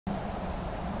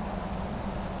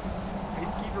Hey,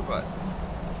 Skeever Butt.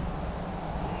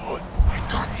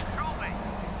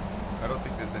 I don't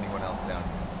think there's anyone else down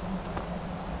here.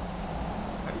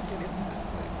 How do you get into this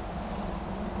place?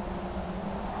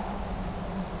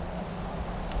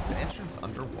 Is the entrance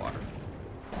underwater?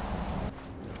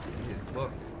 It is,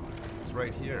 look. It's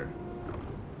right here.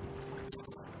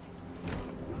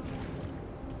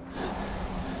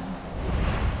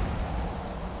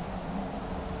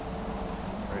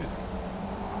 Where is he?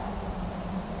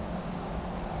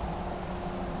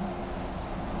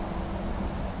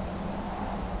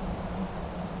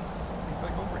 He's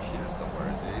like over here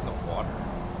somewhere. Is he in the water?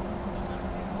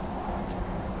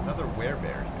 There's another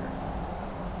werebear here.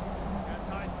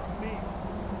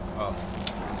 Oh,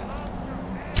 there it is.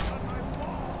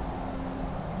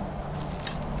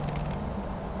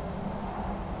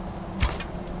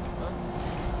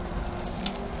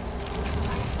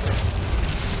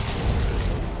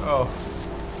 Oh.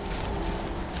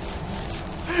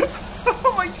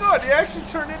 Oh my god, they actually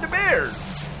turned into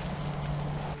bears!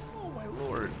 Oh my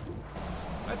lord.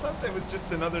 I thought that was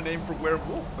just another name for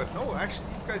werewolf, but no, actually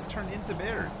these guys turned into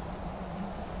bears.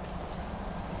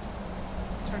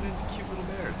 Turned into cute little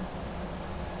bears.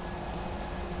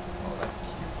 Oh, that's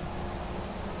cute.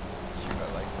 That's cute,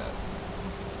 I like that.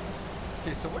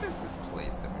 Okay, so what is this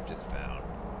place that we just found?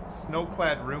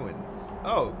 Snow-clad ruins.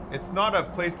 Oh, it's not a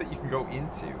place that you can go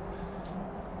into.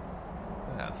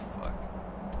 Ah, fuck.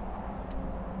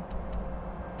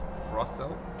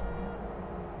 Frossel?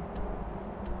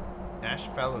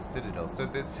 Ashfallow Citadel. So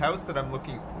this house that I'm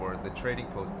looking for, the trading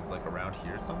post, is like around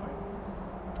here somewhere?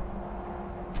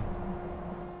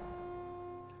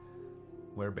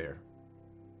 Werebear.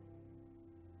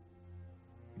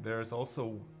 There's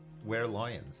also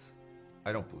were-lions.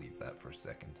 I don't believe that for a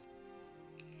second.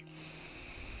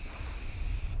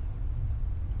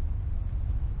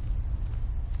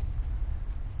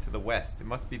 To the west. It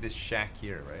must be this shack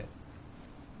here, right?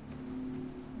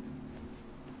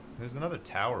 There's another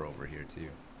tower over here, too.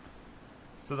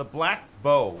 So the black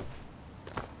bow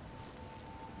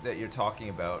that you're talking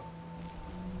about...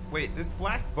 Wait, this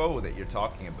black bow that you're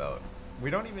talking about, we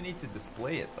don't even need to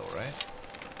display it, though, right?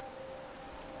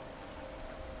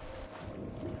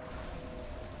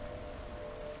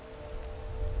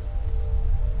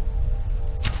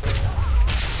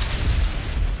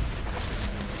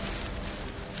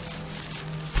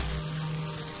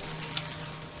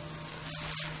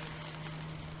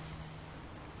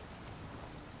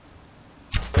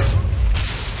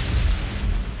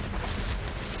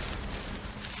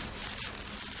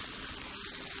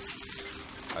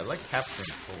 I like capturing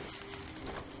souls.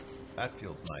 That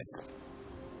feels nice.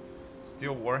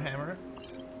 Steel Warhammer.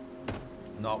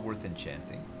 Not worth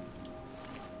enchanting.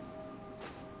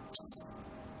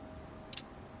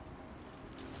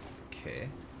 Okay.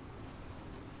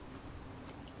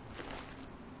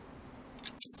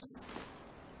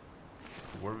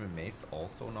 Dwarven Mace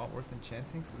also not worth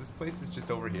enchanting. So this place is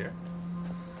just over here.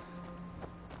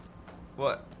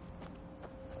 What?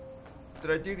 Did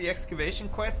I do the excavation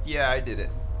quest? Yeah, I did it.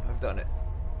 I've done it.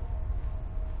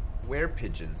 Were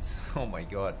pigeons. Oh my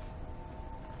god.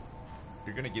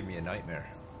 You're gonna give me a nightmare.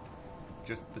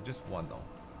 Just one though.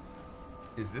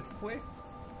 Is this the place?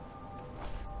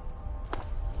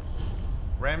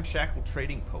 Ramshackle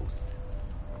Trading Post.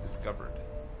 Discovered.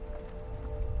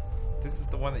 This is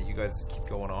the one that you guys keep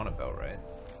going on about, right?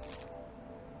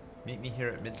 Meet me here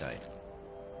at midnight.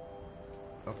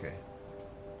 Okay.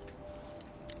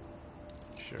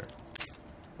 Sure.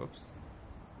 Oops.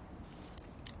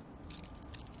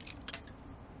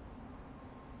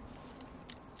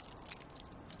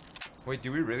 Wait,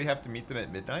 do we really have to meet them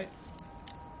at midnight?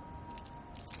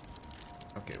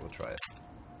 Okay, we'll try it.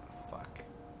 Fuck.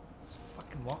 This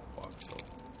fucking lockbox though.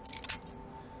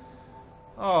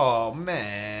 Oh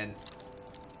man.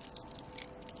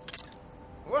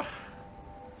 What?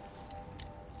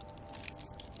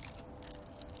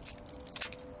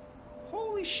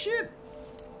 Holy shit.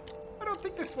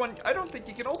 I don't think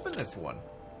you can open this one.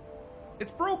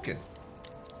 It's broken.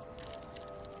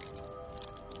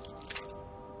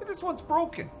 This one's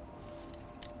broken.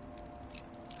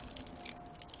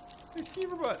 Hey,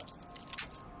 Skeever Butt.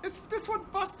 This one's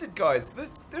busted, guys.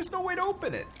 There's no way to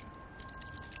open it.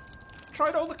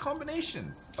 Tried all the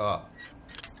combinations. Oh.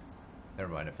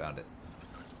 Never mind, I found it.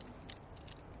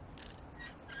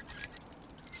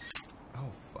 Oh,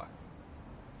 fuck.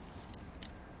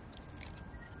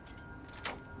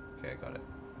 Okay, I got it.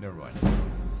 Never mind.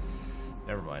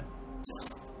 Never mind.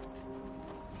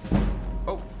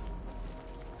 Oh.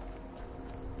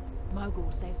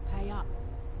 Mogul says pay up.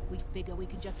 We figure we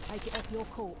can just take it off your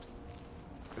corpse.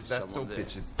 Is that so,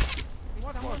 bitches?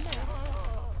 Someone there.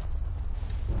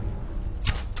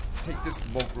 Take this,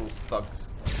 Mogrel's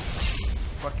thugs.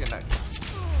 Fucking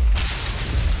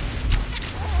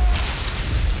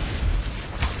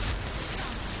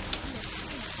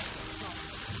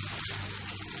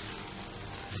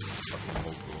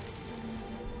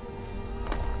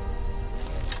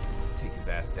take his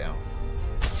ass down.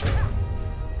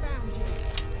 Found you.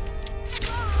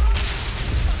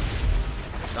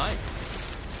 Nice.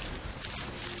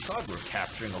 God, we're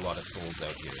capturing a lot of souls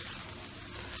out here.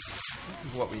 This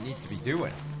is what we need to be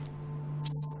doing.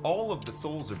 All of the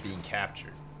souls are being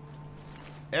captured.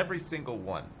 Every single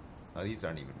one. Oh, these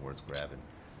aren't even worth grabbing.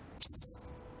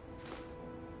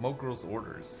 Mogrel's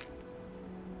orders.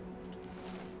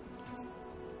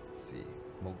 Let's see.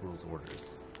 Mogrel's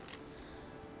orders.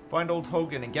 Find old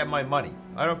Hogan and get my money.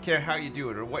 I don't care how you do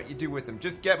it or what you do with him.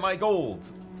 Just get my gold.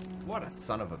 What a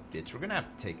son of a bitch. We're gonna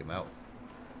have to take him out.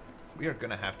 We are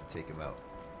gonna have to take him out.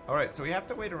 Alright, so we have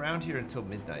to wait around here until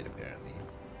midnight, apparently.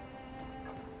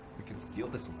 We can steal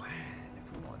this WAN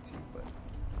if we want to, but...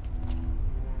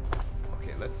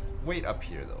 Okay, let's wait up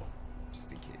here, though.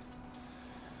 Just in case.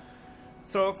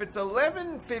 So if it's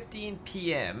 11:15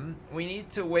 p.m., we need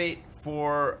to wait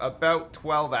for about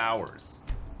 12 hours.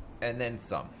 And then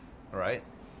some. Alright?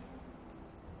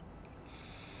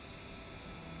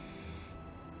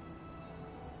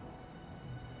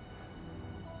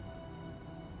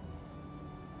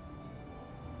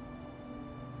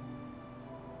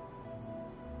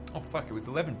 Oh fuck, it was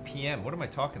 11 p.m. What am I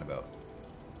talking about?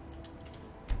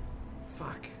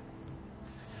 Fuck.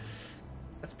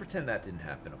 Let's pretend that didn't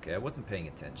happen, okay? I wasn't paying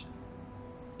attention.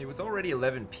 It was already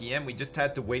 11 p.m. We just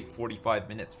had to wait 45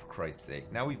 minutes, for Christ's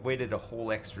sake. Now we've waited a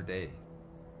whole extra day.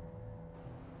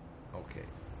 Okay.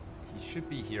 He should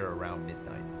be here around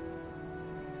midnight.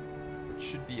 Which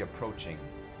should be approaching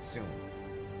soon.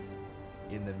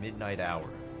 In the midnight hour.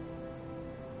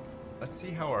 Let's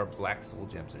see how our black soul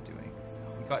gems are doing.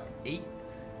 We got 8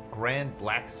 grand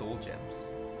black soul gems.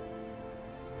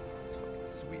 That's fucking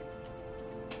sweet.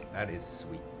 That is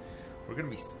sweet. We're gonna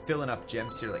be filling up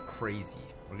gems here like crazy.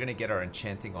 We're gonna get our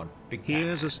enchanting on big time.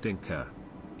 Here's a stinker.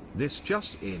 This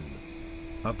just in.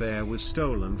 A bear was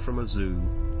stolen from a zoo.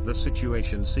 The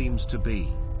situation seems to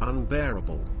be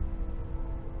unbearable.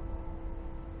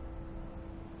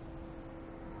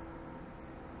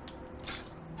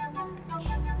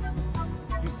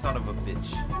 You son of a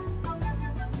bitch.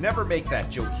 Never make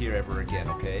that joke here ever again,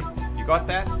 okay? You got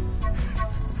that?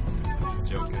 I'm just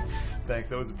joking. Thanks,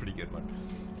 that was a pretty good one.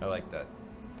 I like that.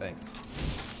 Thanks.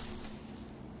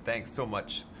 Thanks so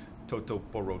much, Toto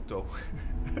Poroto.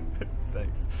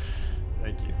 Thanks.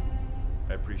 Thank you.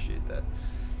 I appreciate that.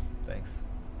 Thanks.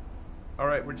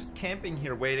 Alright, we're just camping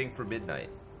here waiting for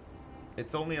midnight.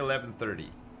 It's only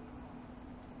 11:30.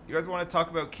 You guys want to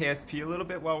talk about KSP a little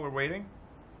bit while we're waiting?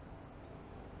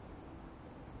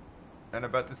 And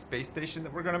about the space station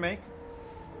that we're gonna make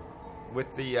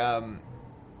with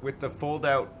the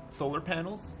fold-out solar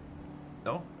panels.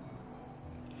 No?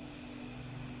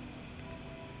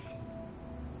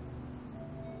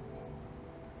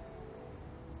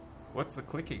 What's the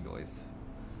clicking noise?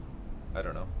 I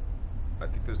don't know. I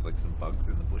think there's like some bugs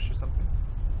in the bush or something.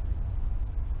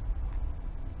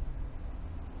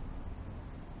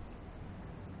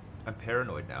 I'm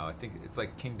paranoid now. I think it's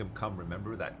like Kingdom Come.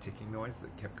 Remember that ticking noise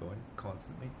that kept going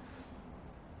constantly?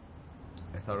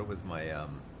 I thought it was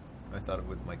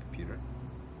my computer.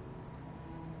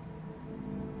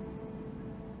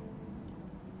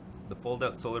 The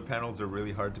fold-out solar panels are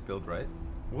really hard to build, right?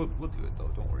 We'll do it though.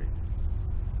 Don't worry.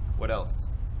 What else?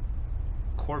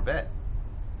 Corvette.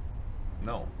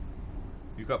 No.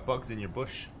 You got bugs in your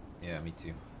bush. Yeah, me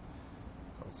too.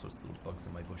 Got all sorts of little bugs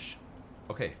in my bush.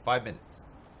 Okay, 5 minutes.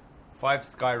 5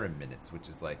 Skyrim minutes, which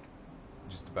is like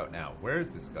just about now. Where is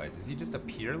this guy? Does he just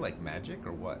appear like magic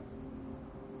or what?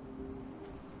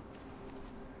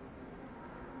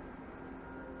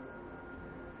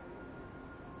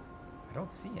 I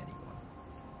don't see anyone.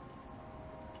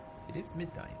 It is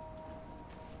midnight.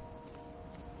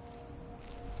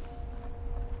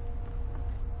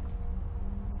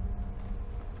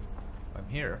 I'm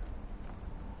here.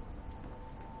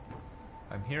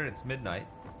 I'm here, it's midnight.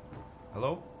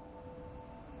 Hello?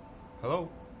 Hello?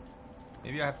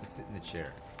 Maybe I have to sit in the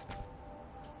chair.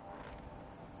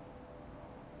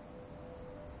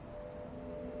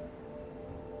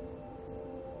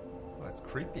 Well, it's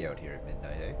creepy out here at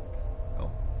midnight, eh?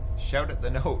 Oh. Shout at the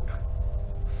note.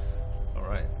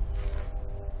 Alright.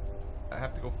 I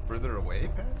have to go further away,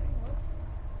 apparently?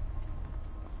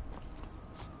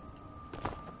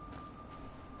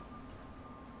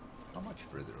 How much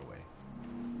further away?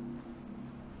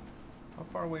 How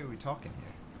far away are we talking here?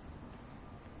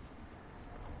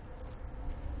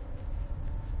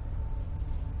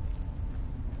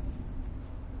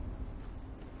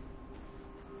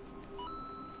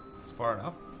 far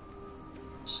enough.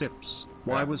 Sips,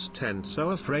 why was 10 so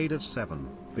afraid of 7?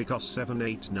 Because 7,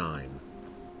 8, 9.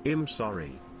 I'm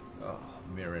sorry. Oh,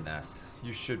 Miranas,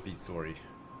 you should be sorry.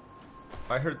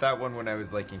 I heard that one when I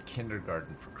was like in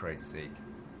kindergarten, for Christ's sake.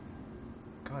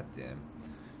 God damn.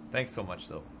 Thanks so much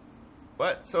though.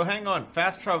 What? So hang on,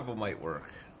 fast travel might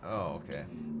work. Oh, okay.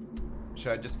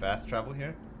 Should I just fast travel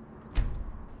here?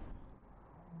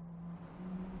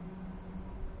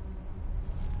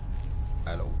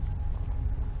 Hello?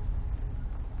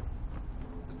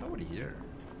 There's nobody here.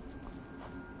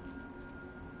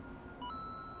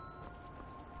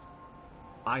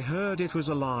 I heard it was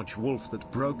a large wolf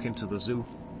that broke into the zoo.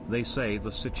 They say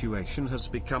the situation has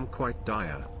become quite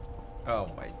dire.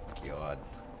 Oh my god.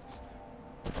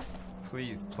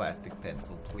 Please, plastic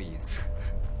pencil, please.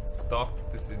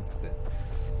 Stop this instant.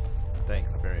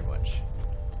 Thanks very much.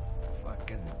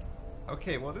 Fucking...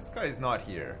 Okay, well this guy's not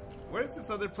here. Where's this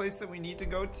other place that we need to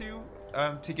go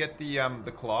to get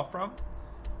the claw from?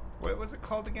 What was it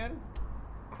called again?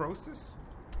 Crosis?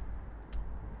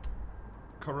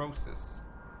 Corrosis.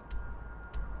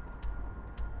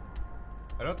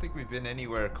 I don't think we've been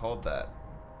anywhere called that.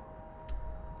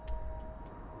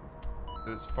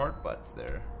 There's fart butts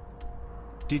there.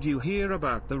 Did you hear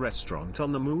about the restaurant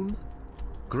on the moon?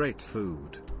 Great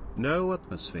food. No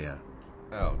atmosphere.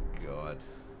 Oh god.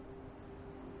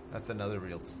 That's another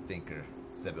real stinker.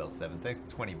 Sebel7. Thanks,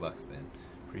 20 bucks, man.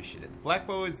 Appreciate it. The Black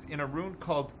Bow is in a ruin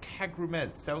called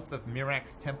Kagrumez, south of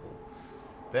Mirak's temple.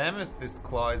 The amethyst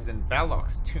claw is in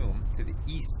Valok's tomb to the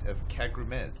east of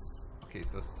Kagrumez. Okay,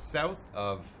 so south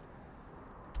of...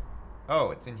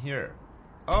 Oh, it's in here.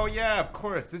 Oh yeah, of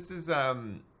course. This is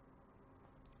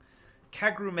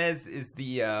Kagrumez is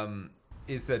the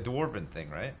dwarven thing,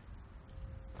 right?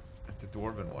 It's a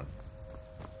dwarven one.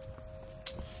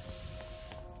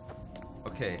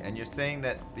 Okay, and you're saying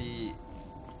that the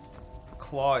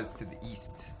claw is to the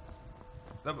east.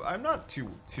 I'm not too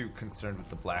concerned with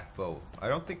the black bow. I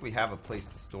don't think we have a place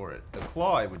to store it. The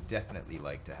claw I would definitely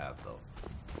like to have though.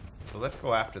 So let's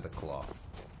go after the claw.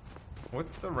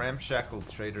 What's the ramshackle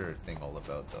trader thing all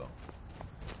about though?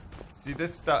 See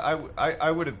this stuff, I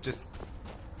would have just,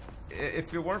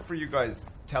 if it weren't for you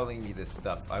guys telling me this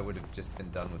stuff, I would have just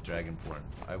been done with Dragonborn.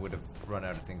 I would have run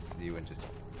out of things to do and just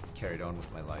carried on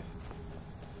with my life.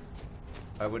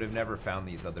 I would have never found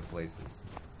these other places.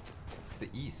 It's the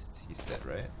east, you said,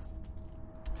 right?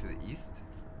 To the east?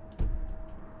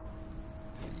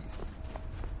 To the east.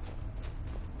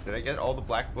 Did I get all the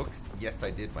black books? Yes,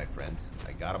 I did, my friend.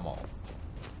 I got them all.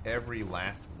 Every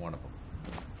last one of them.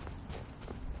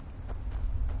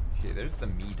 Okay, there's the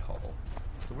mead hall.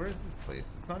 So where is this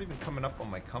place? It's not even coming up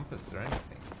on my compass or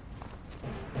anything.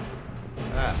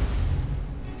 Ah.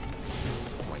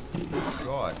 Oh my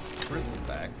god.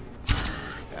 Bristleback.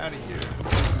 Get out of here.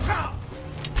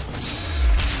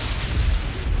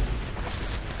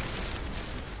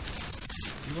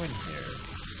 You in here?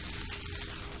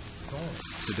 Don't.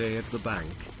 Today at the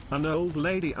bank, an old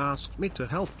lady asked me to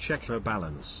help check her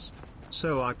balance.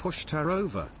 So I pushed her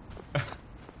over.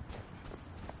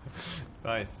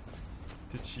 Nice.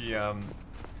 Did she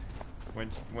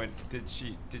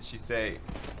did she say,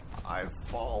 "I've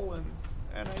fallen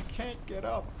and I can't get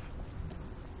up"?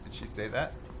 Did she say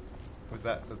that? Was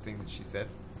that the thing that she said?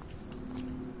 Do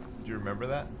you remember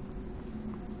that?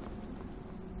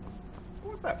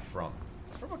 What was that from?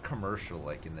 It's from a commercial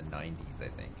like in the 90s, I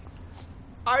think.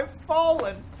 I've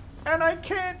fallen and I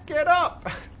can't get up.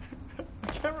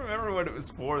 I can't remember what it was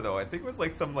for though. I think it was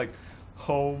like some like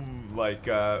home like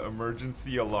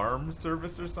emergency alarm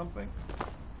service or something.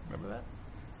 Remember that?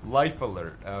 Life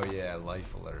alert. Oh yeah,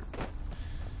 life alert.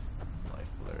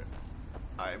 Life alert.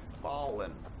 I've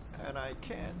fallen and I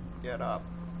can't get up.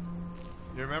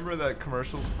 You remember the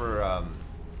commercials for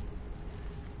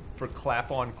clap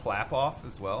on, clap off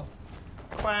as well?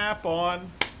 Clap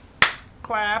on,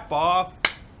 clap off,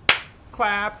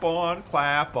 clap on,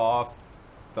 clap off.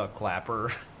 The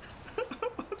clapper.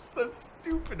 What's the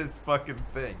stupidest fucking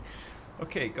thing?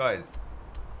 Okay, guys.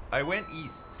 I went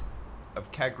east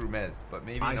of Kagrumez, but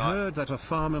maybe not. I heard that a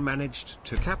farmer managed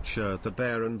to capture the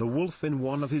bear and the wolf in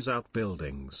one of his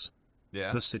outbuildings.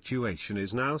 Yeah. The situation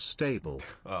is now stable.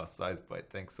 Oh, size bite.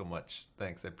 Thanks so much.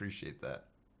 Thanks, I appreciate that.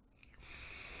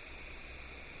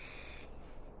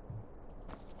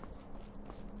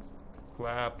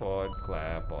 Clap on,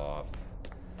 clap off.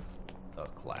 The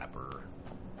clapper.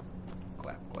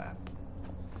 Clap, clap.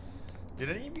 Did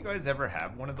any of you guys ever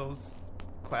have one of those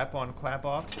clap on, clap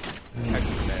offs?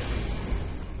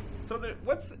 So there,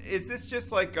 is this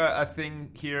just like a thing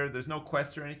here? There's no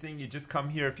quest or anything? You just come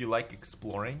here if you like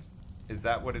exploring? Is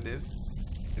that what it is?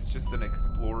 It's just an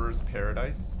explorer's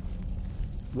paradise?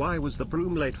 Why was the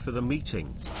broom late for the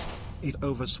meeting? It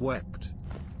overswept.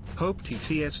 Hope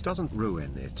TTS doesn't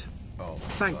ruin it. Oh,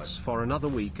 thanks God. For another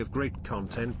week of great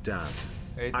content, Dad.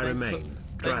 Hey, I remain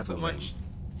thanks so much,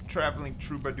 Traveling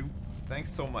Troubadour.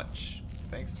 Thanks so much.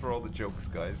 Thanks for all the jokes,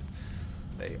 guys.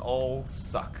 They all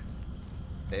suck.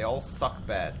 They all suck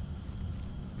bad.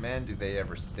 Man, do they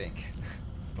ever stink.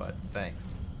 But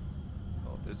thanks.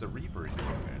 Oh, there's a Reaver in here,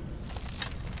 man.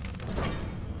 Alright,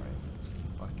 let's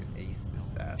fucking ace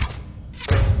this ass.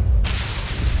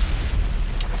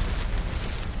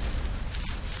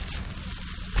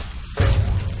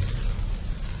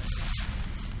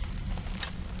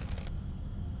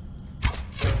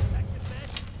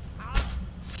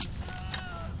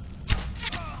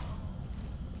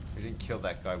 We didn't kill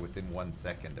that guy within 1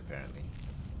 second, apparently.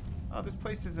 Oh, this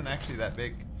place isn't actually that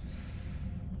big.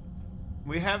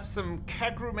 We have some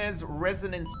Kagrumez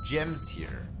resonance gems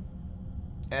here.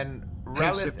 And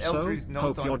Ralith Eldry's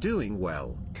notes hope on you're doing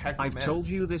well. Kagrumez. I've told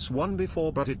you this one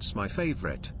before, but it's my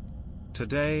favorite.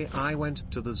 Today I went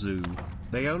to the zoo.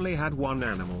 They only had one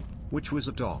animal, which was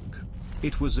a dog.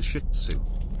 It was a Shih Tzu.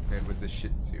 It was a Shih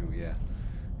Tzu, yeah.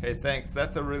 Hey, thanks.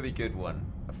 That's a really good one.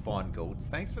 A fawn goats.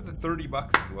 Thanks for the 30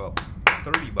 bucks as well.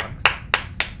 30 bucks.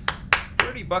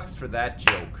 30 bucks for that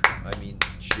joke. I mean,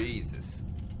 Jesus.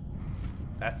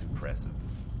 That's impressive.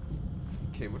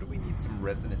 Okay, what do we need some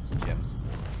resonance gems for?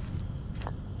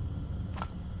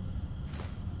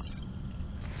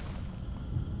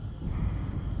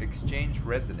 Exchange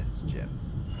resonance gem.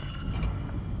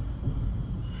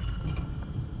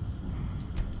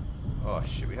 Oh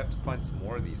shit, we have to find some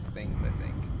more of these things, I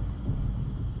think.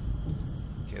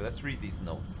 Okay, let's read these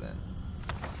notes then.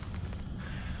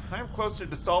 I am closer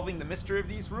to solving the mystery of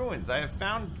these ruins. I have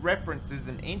found references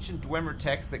in ancient Dwemer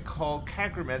texts that call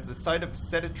Kagrumez the site of a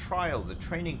set of trials, a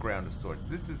training ground of sorts.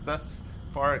 This is thus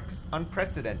far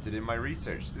unprecedented in my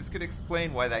research. This could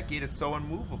explain why that gate is so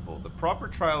unmovable. The proper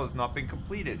trial has not been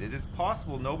completed. It is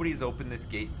possible nobody has opened this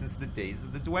gate since the days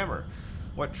of the Dwemer.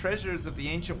 What treasures of the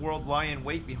ancient world lie in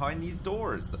wait behind these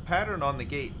doors? The pattern on the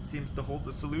gate seems to hold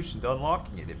the solution to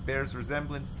unlocking it. It bears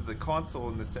resemblance to the console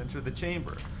in the center of the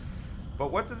chamber.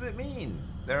 But what does it mean?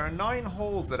 There are 9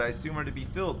 holes that I assume are to be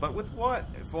filled, but with what?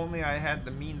 If only I had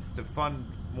the means to fund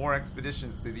more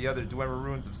expeditions to the other Dwemer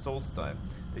ruins of Solstheim.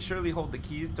 They surely hold the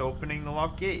keys to opening the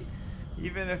locked gate.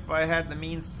 Even if I had the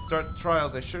means to start the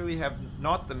trials, I surely have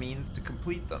not the means to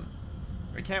complete them.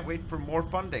 I can't wait for more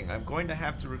funding. I'm going to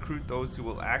have to recruit those who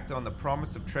will act on the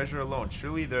promise of treasure alone.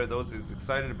 Surely there are those as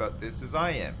excited about this as I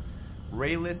am.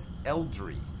 Ralith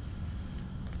Eldry.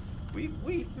 We've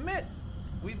met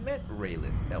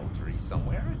Ralith Eldry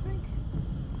somewhere, I think.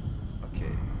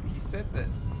 Okay, he said that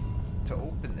to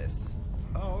open this.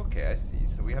 Oh, okay, I see.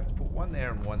 So we have to put one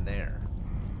there and one there.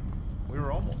 We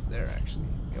were almost there, actually.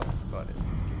 We almost got it.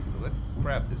 Okay, so let's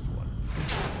grab this one.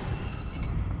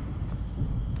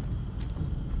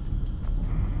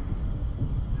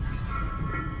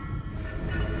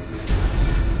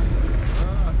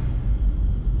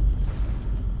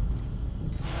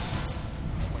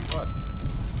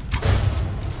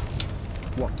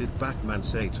 What did Batman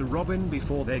say to Robin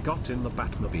before they got in the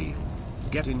Batmobile?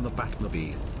 Get in the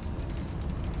Batmobile.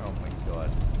 Oh my god.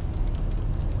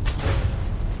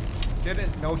 Get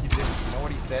in. No, he didn't. You know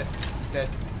what he said? He said,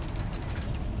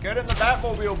 get in the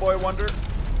Batmobile, Boy Wonder.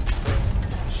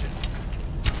 Shit.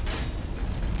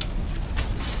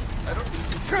 I don't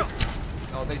think he's...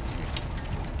 Oh, they see me.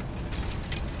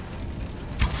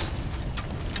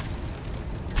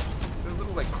 They're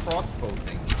little, like, crossbow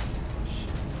things.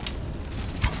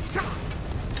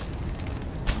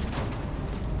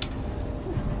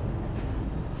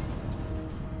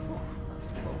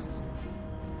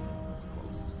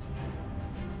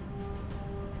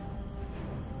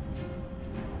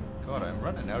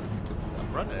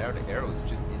 I'm running out of arrows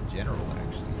just in general,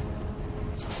 actually.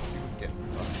 Get,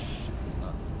 oh shit, it's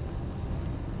not.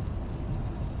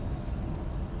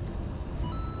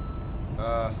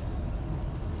 Oh.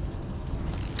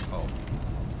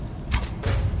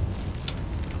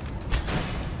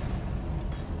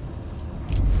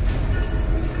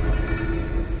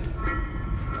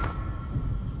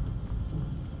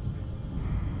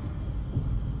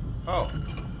 Oh.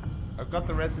 I've got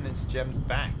the resonance gems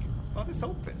back. Oh, this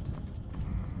opened.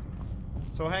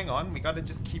 So hang on, we gotta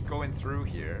just keep going through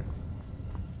here,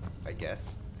 I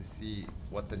guess, to see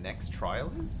what the next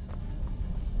trial is.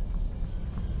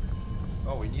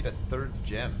 Oh, we need a 3rd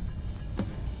gem.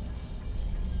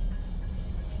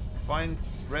 Find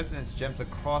resonance gems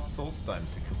across Solstheim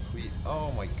to complete.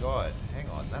 Oh my god, hang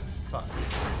on, that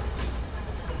sucks.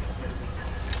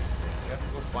 We have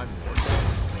to go find more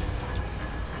gems.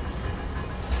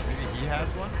 We Maybe he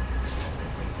has one?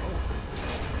 Oh.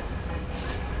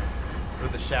 For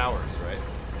the showers, right?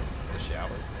 The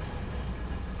showers.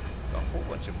 There's a whole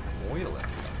bunch of oil and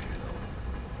stuff here,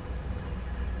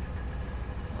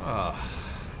 though. Ah.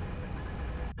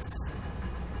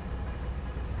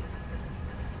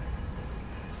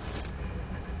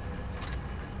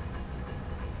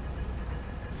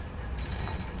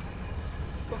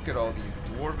 Look at all these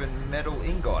dwarven metal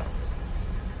ingots.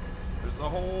 There's a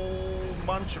whole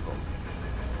bunch of them.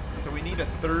 So we need a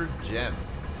third gem.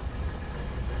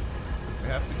 We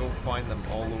have to go find them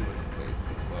all over the place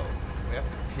as well. We have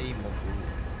to pay Mogul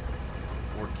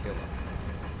or kill him.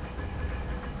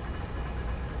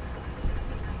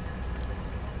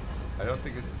 I don't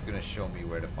think this is going to show me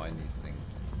where to find these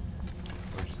things.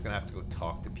 We're just going to have to go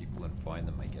talk to people and find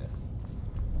them, I guess.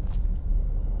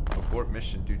 Abort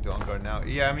mission, do Dawnguard now.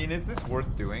 Yeah, I mean, is this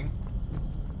worth doing?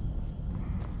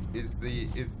 Is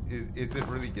it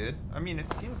really good? I mean,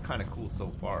 it seems kind of cool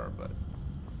so far, but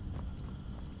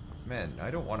man, I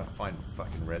don't want to find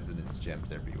fucking residence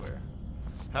gems everywhere.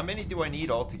 How many do I need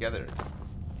altogether?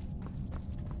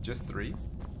 Just 3? Do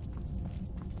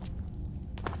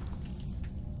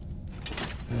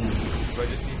I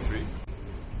just need 3?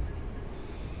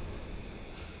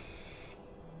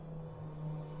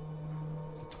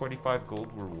 It's a 25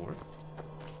 gold reward.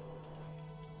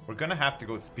 We're gonna have to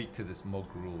go speak to this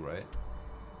Mogul, right?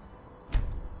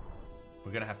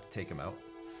 We're gonna have to take him out.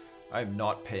 I'm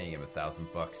not paying him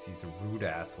 $1,000. He's a rude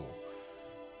asshole.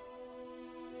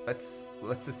 Let's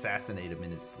assassinate him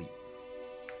in his sleep.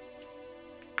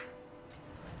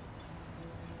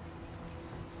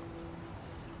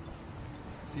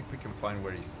 See if we can find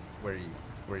where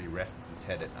he rests his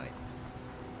head at night,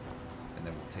 and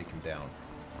then we'll take him down.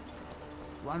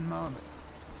 One moment.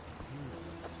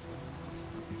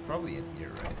 He's probably in here,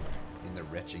 right? In the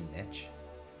retching niche.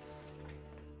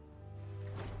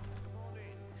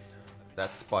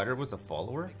 That spider was a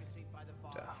follower?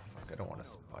 Ah, fuck, I don't want a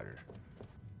spider.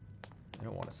 I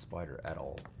don't want a spider at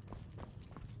all.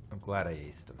 I'm glad I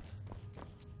aced him.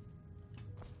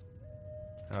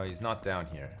 Oh, he's not down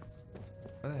here.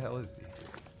 Where the hell is he?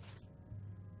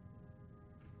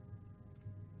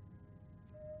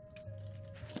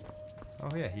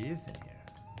 Oh yeah, he is in here.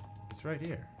 It's right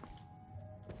here.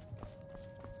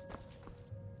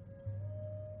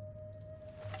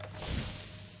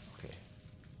 Okay.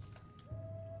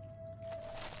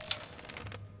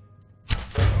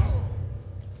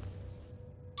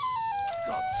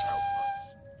 God help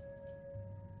us.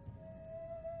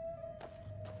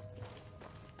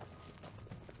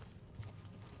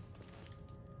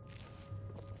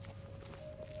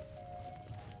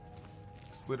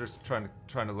 Slitter's trying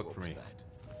to look for me.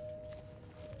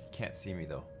 Can't see me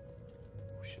though.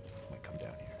 Oh shit, he might come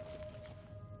down here.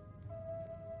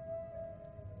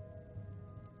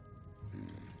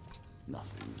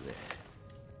 Nothing there.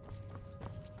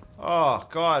 Oh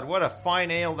god, what a fine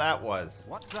ale that was.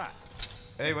 What's that?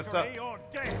 Hey, what's up? You're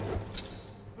dead.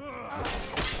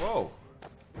 Whoa.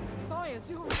 Fires,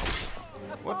 you're...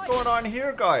 What's going on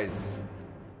here, guys?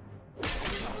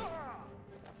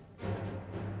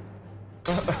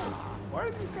 Why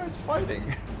are these guys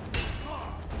fighting?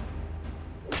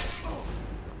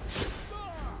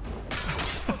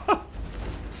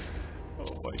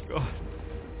 Oh my god.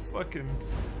 It's fucking...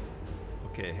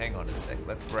 Okay, hang on a sec.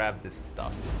 Let's grab this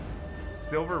stuff.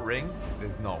 Silver ring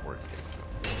is not worth it.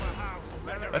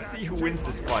 Let's see who wins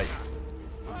this fight.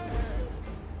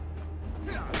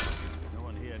 No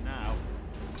one here now.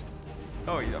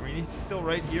 Oh, I mean, he's still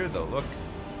right here though, look.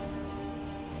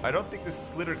 I don't think this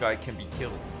Slitter guy can be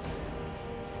killed.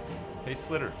 Hey,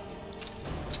 Slitter.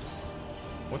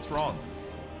 What's wrong?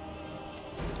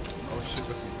 Oh shit,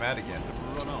 look, he's mad again.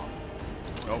 Run off.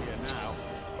 Nope. Here now.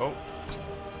 Oh.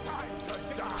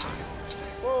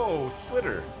 Whoa,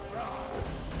 Slitter.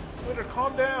 Slitter,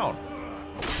 calm down.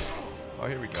 Oh,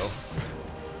 here we go.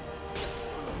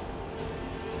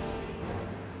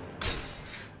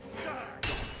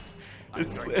 Is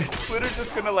Slitter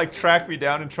just gonna like track me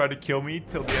down and try to kill me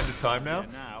till the end of time now?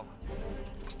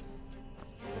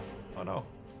 Oh no.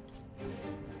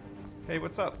 Hey,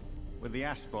 what's up? With the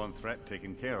Ashbourne threat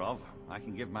taken care of, I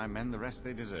can give my men the rest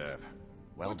they deserve.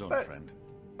 Well What's done, that? friend.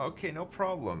 Okay, no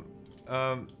problem.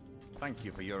 Thank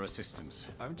you for your assistance.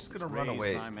 I'm just gonna It's run raised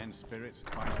away. my men's spirits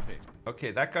quite a bit.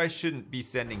 Okay, that guy shouldn't be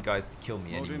sending guys to kill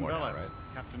me Hogan anymore, now, right?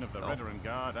 Captain of the No. Veteran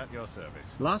Guard at your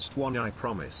service. Last one, I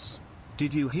promise.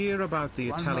 Did you hear about the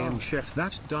Italian chef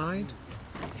that died?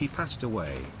 He passed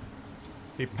away.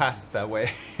 He passed away.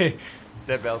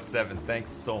 Sebel7, thanks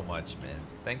so much, man.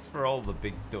 Thanks for all the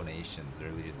big donations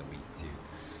earlier in the week, too.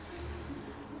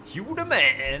 You the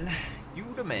man.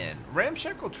 Udaman.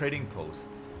 Ramshackle trading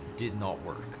post did not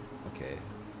work. Okay.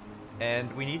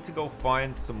 And we need to go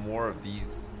find some more of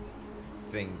these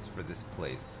things for this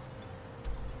place.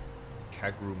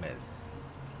 Kagrumes.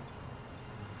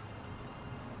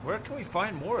 Where can we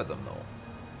find more of them though?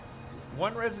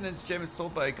 One resonance gem is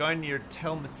sold by a guy near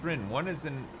Tel Mithrin. One is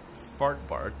in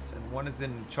Fartbarts and one is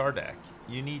in Chardak.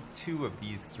 You need 2 of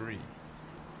these 3.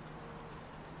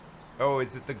 Oh,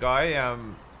 is it the guy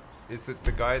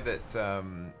that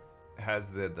has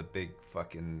the big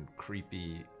fucking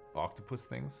creepy octopus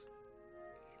things?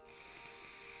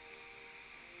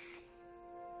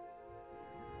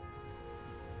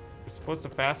 We're supposed to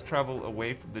fast travel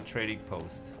away from the trading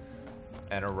post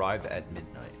and arrive at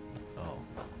midnight. Oh.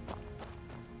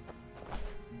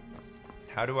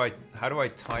 How do I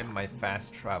time my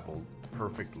fast travel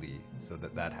perfectly so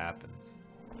that happens?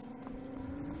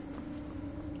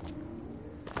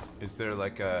 Is there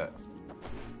like a...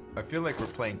 I feel like we're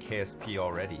playing KSP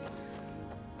already.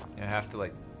 I have to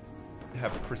like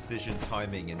have precision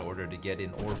timing in order to get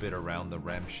in orbit around the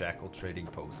ramshackle trading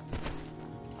post.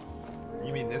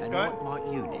 You mean this guy? What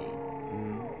might you need?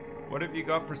 What have you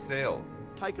got for sale?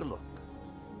 Take a look.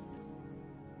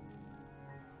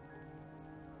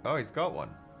 Oh, he's got one.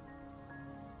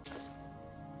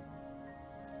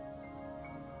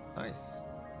 Nice.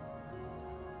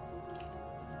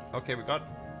 Okay, we got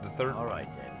the third one. Alright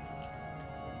then.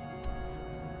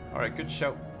 Alright, good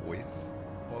shout, boys.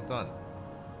 Well done.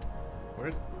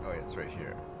 Where's... Oh, yeah, it's right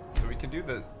here. So we can do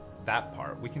that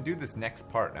part. We can do this next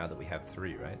part now that we have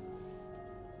 3, right?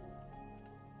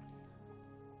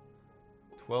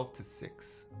 12 to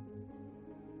 6.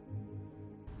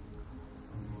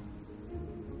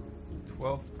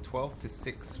 12 to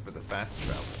 6 for the fast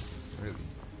travel. Really?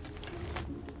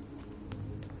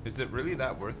 Is it really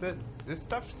that worth it? This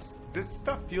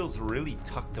stuff feels really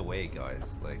tucked away,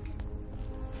 guys.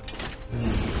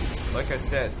 Like I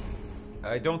said,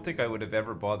 I don't think I would have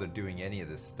ever bothered doing any of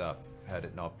this stuff had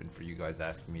it not been for you guys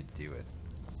asking me to do it.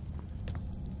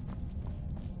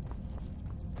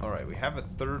 Alright, we have a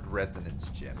 3rd resonance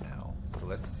gem now. So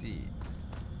let's see.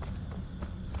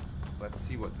 Let's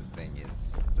see what the thing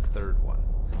is. The 3rd one.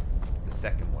 The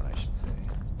 2nd one, I should say.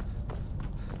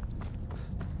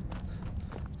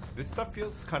 This stuff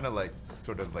feels kind of like,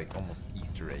 sort of like almost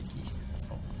Easter eggy.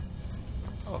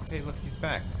 Oh, hey, look, he's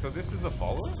back. So this is a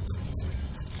follower?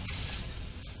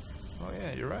 Oh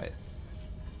yeah, you're right.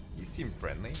 You seem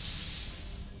friendly.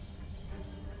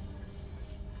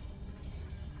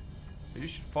 You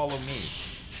should follow me.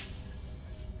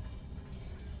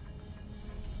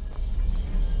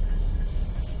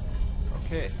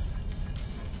 Okay.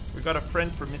 We got a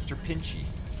friend for Mr. Pinchy.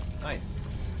 Nice.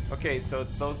 Okay, so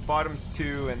it's those bottom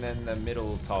 2 and then the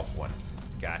middle top one.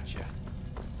 Gotcha.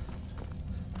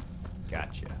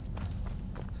 Gotcha.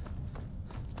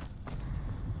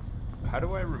 How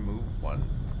do I remove one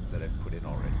that I've put in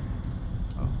already?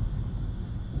 Oh.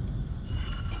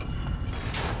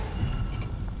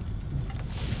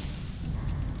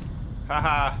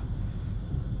 Haha.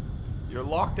 You're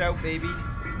locked out, baby.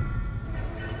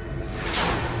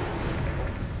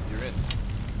 You're in.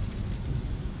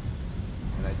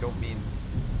 And I don't mean...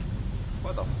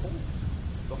 Well, the whole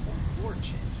floor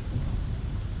changes.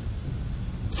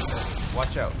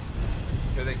 Watch out.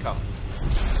 Here they come.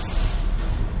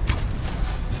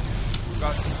 We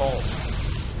got some balls.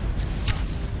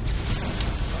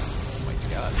 Oh my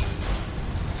god.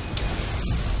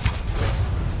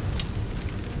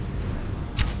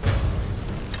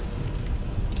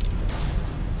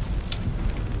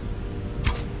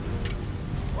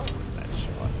 What was that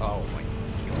shot? Oh my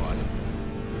god.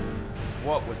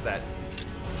 What was that?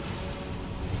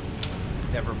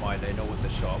 Never mind, I know what the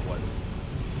shot was.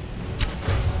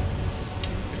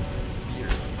 Stupid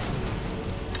spears.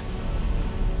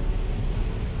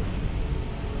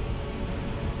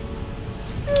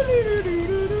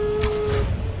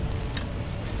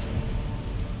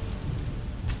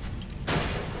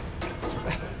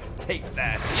 Take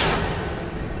that.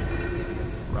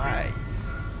 Right.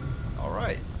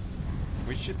 Alright.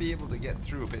 We should be able to get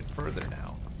through a bit further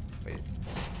now. Wait.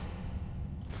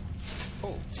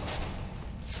 Oh.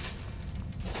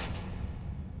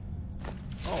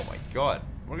 Oh my god.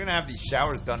 We're gonna have these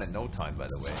showers done in no time, by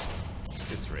the way. At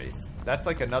this rate. That's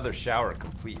like another shower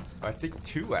complete. I think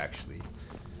 2, actually.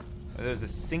 There's a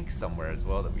sink somewhere as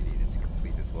well that we needed to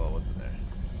complete as well, wasn't there?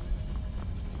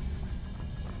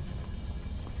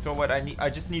 So what I need, I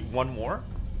just need 1 more?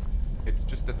 It's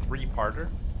just a 3-parter?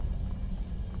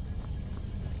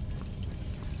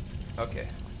 Okay.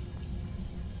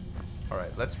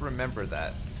 Alright, let's remember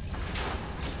that.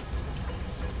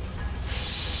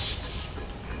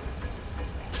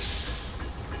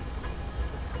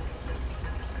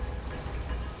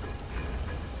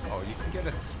 Oh, you can get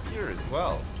a spear as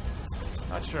well.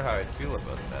 Not sure how I feel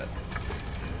about that.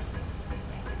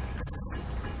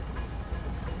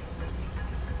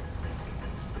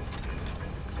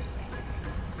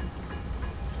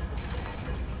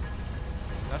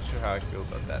 Not sure how I feel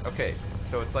about that. Okay,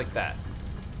 so it's like that.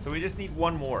 So we just need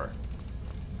one more.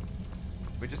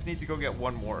 We just need to go get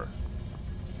one more.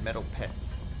 Metal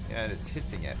pets. Yeah, and it's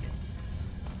hissing at me.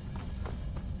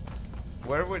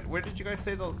 Where did you guys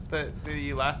say the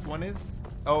last one is?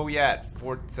 Oh yeah, at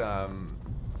Fort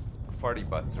Farty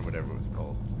Butts or whatever it was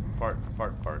called. Fart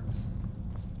Parts.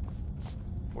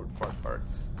 Fort Fart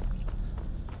Parts.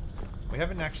 We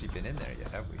haven't actually been in there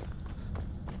yet, have we?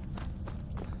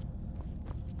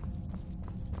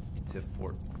 To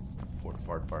Fort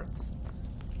Fart Parts.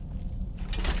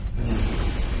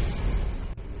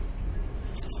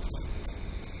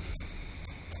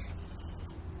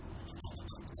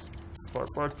 Fart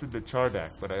Parts in the Chardak,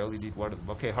 but I only need one of them.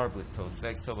 Okay, Harbless Toast,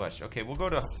 thanks so much. Okay, we'll go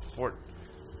to Fort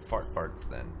Fart Parts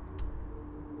then.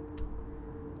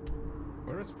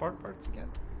 Where is Fart Parts again?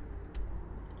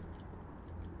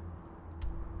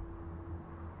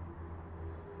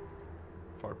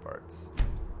 Fart Parts.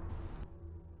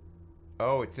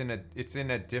 Oh, it's in a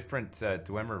different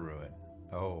Dwemer ruin.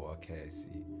 Oh, okay, I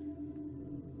see.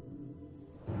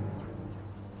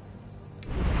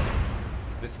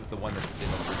 This is the one that's been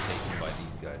overtaken by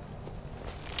these guys.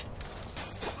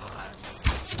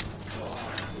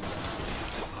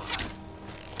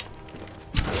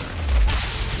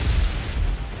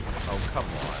 Oh, come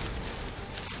on.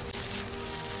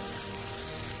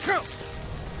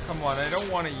 Come on, I don't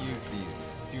want to use these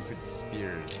stupid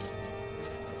spears.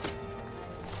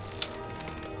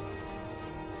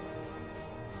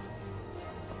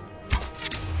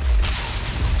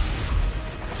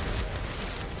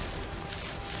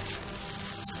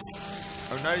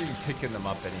 I'm not even picking them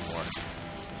up anymore.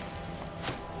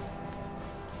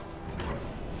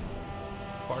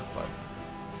 Fart butts.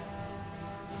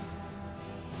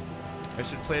 I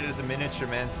should play it as a miniature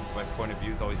man since my point of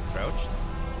view is always crouched.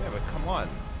 Yeah, but come on.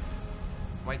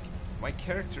 My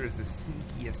character is a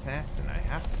sneaky assassin. I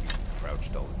have to be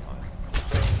crouched all the time.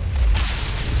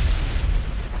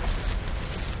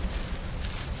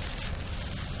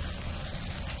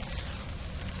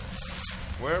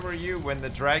 Where were you when the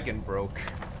dragon broke?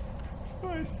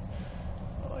 Nice.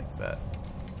 I like that.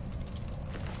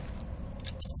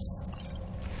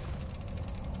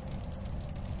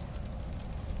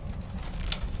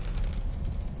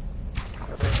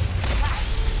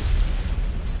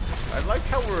 I like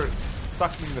how we're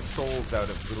sucking the souls out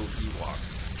of little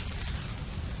Ewoks.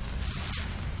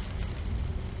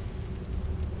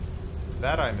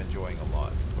 That I'm enjoying a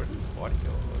lot. Where did this body go?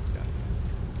 Oh, it's down here.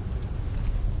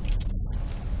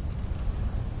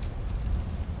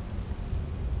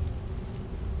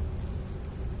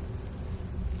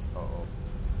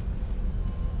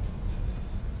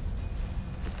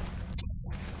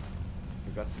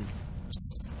 Got some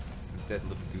dead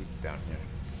little dudes down here.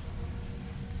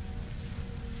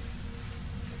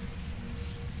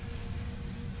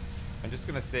 I'm just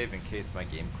gonna save in case my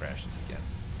game crashes again.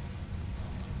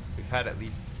 We've had at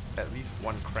least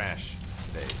one crash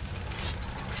today.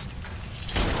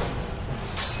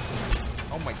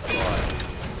 Oh my god.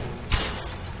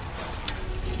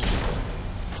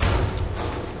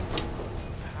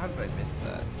 How did I miss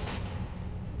that?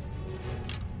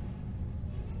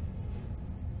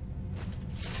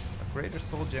 Greater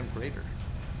soul gem greater.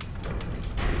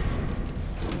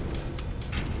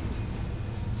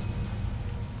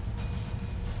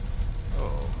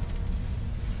 Oh.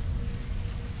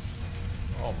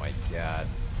 Oh my god.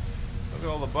 Look at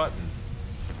all the buttons.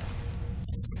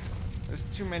 There's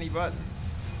too many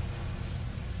buttons.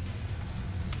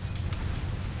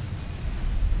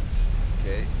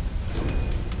 Okay.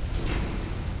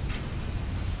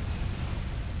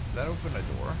 Did that open a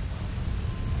door?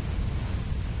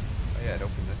 Oh yeah, it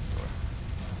opened this door.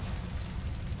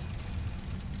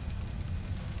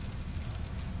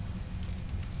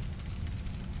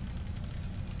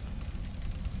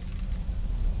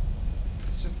 Does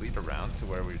this just lead around to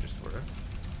where we just were?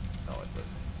 No, it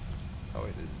doesn't. Oh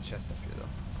wait, there's a chest up here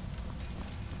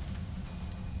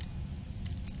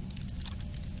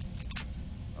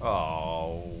though.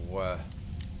 Oh.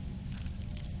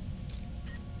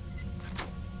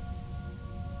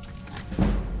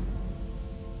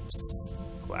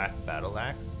 Glass battle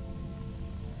axe.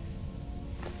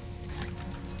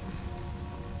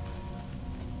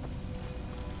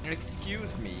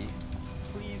 Excuse me.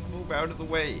 Please move out of the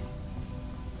way.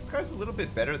 This guy's a little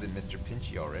bit better than Mr.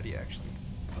 Pinchy already, actually.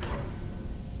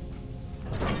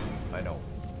 I know,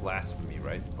 blasphemy,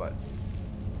 right? But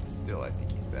still, I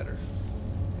think he's better.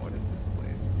 What is this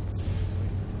place? This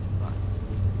place is nuts.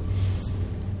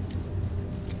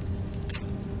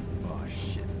 Oh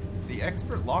shit. The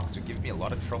expert locks are giving me a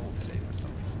lot of trouble today for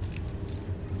some reason.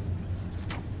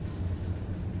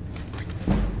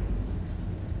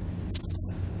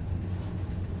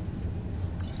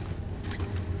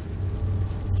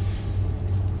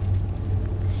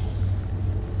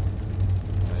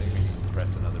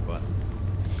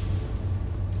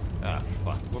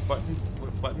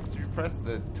 Press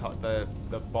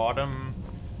the bottom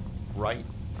right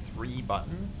 3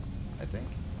 buttons, I think.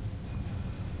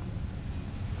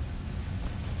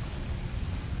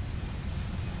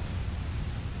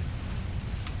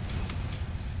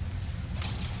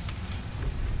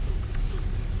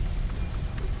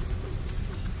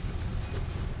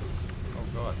 Oh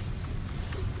god.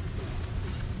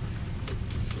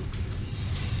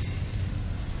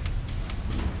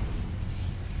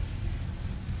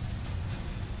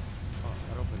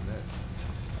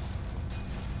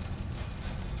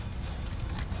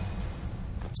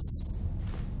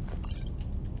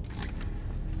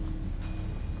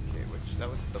 That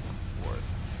was the 4th. So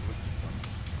what's this one?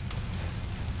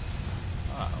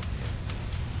 Ah, okay.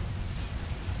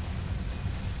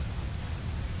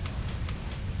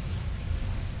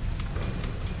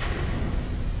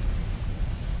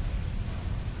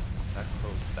 That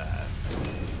closed that.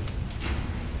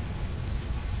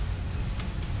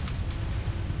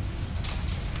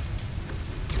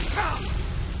 Oh my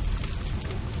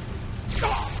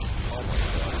god.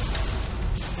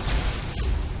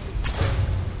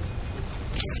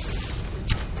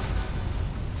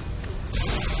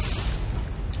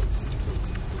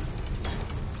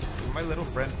 My little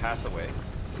friend pass away?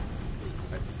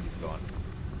 I think he's gone.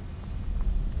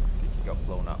 I think he got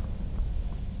blown up.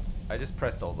 I just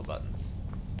pressed all the buttons.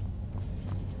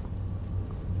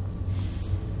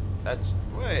 That's...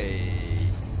 wait...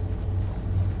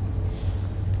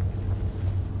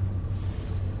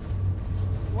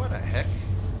 What the heck?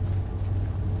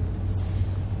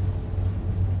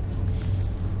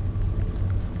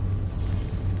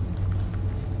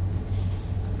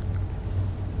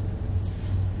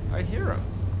 I hear him.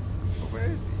 But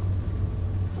where is he?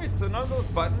 Wait, so none of those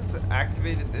buttons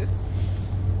activated this?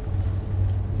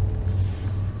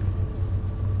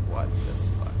 What the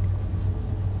fuck?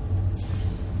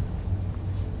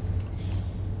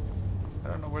 I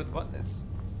don't know where the button is.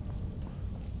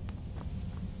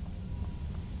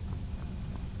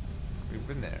 We've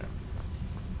been there.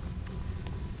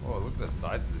 Oh, look at the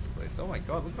size of this place. Oh my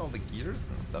god, look at all the gears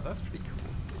and stuff. That's pretty cool.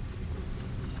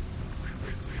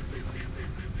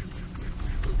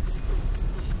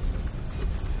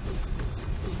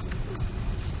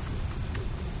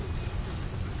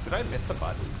 Did I miss a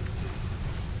button?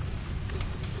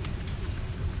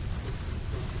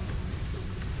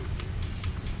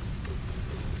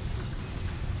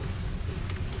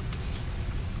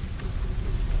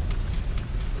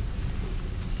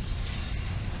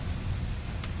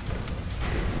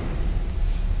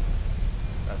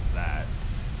 That's that.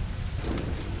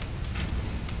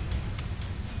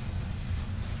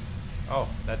 Oh,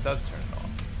 that does turn it off.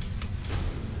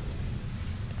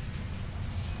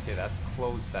 Okay, that's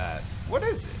closed that. What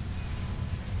is it?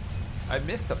 I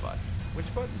missed a button.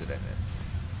 Which button did I miss?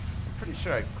 I'm pretty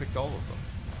sure I clicked all of them.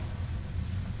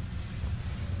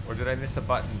 Or did I miss a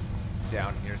button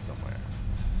down here somewhere?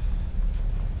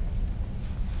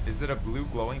 Is it a blue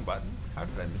glowing button? How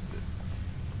did I miss it?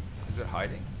 Is it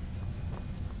hiding?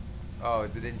 Oh,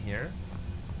 is it in here?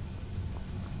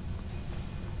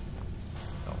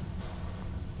 No.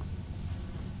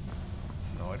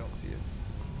 No, I don't see it.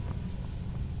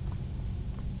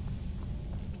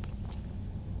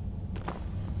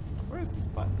 Where is this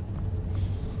button?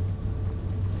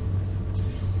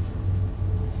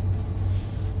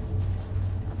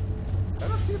 I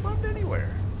don't see a button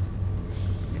anywhere.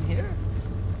 In here?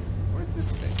 Where's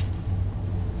this thing?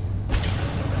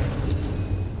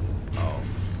 Oh.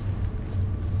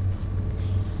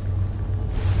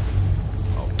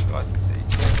 Oh, for God's sake.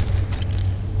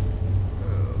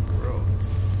 Oh, gross.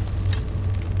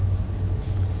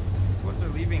 These ones are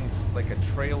leaving like a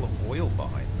trail of oil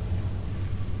behind them.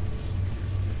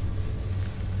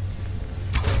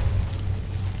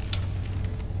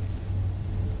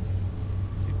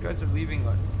 These guys are leaving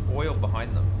oil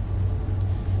behind them.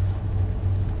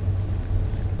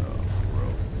 Oh,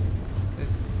 gross. This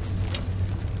is disgusting.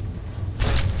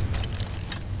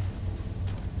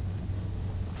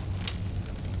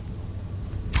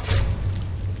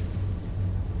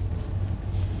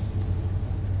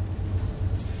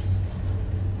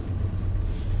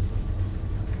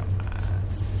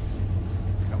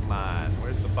 Come on. Come on.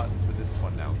 Where's the button for this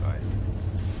one now, guys?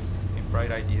 Any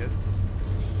bright ideas?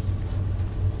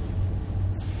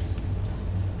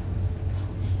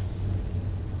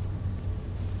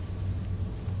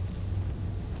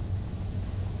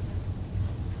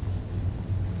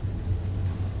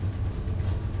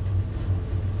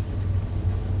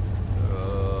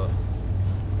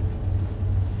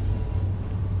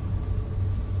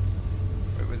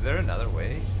 Wait, was there another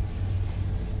way?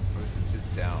 Or is it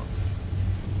just down?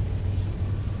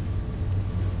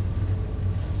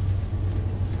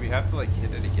 We have to like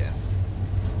hit it again.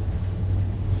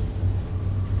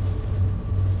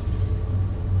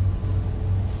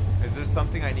 Is there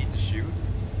something I need to shoot?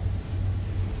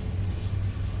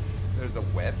 There's a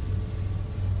web.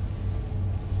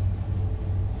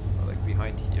 Oh, like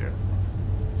behind here.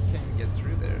 Can't even get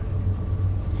through there.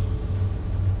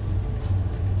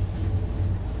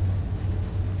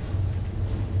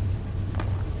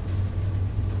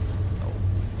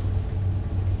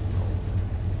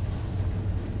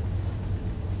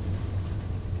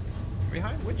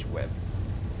 Behind which web?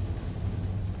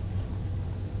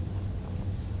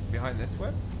 Behind this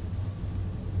web?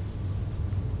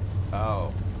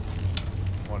 Oh.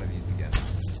 One of these again.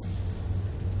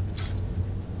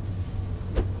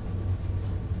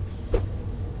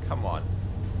 Come on.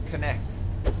 Connect.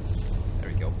 There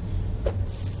we go.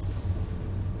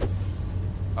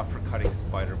 Uppercutting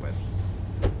spider webs.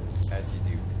 As you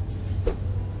do.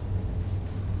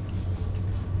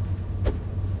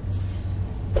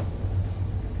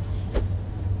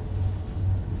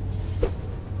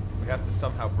 Have to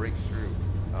somehow break through.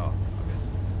 Oh, okay.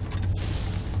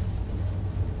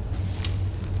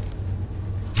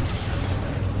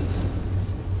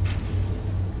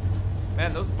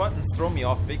 Man, those buttons throw me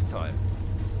off big time.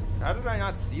 How did I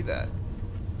not see that?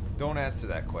 Don't answer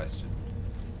that question.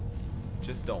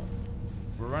 Just don't.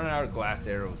 We're running out of glass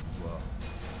arrows as well.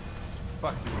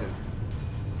 Fuck this.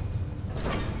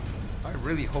 I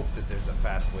really hope that there's a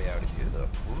fast way out of here, though.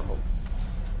 Gross.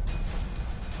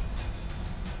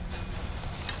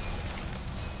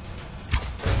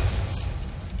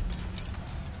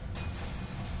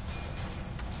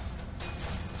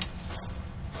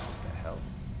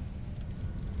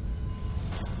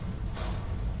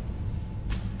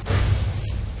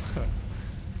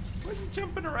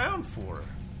 Jumping around for?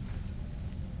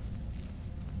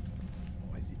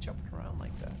 Why is he jumping around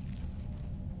like that?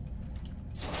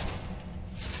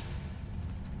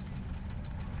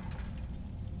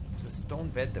 There's a stone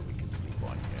bed that we can sleep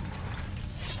on here.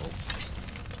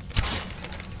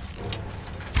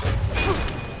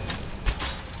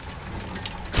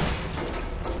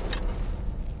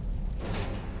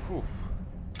 Oh.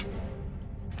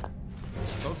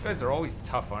 Those guys are always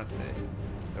tough, aren't they?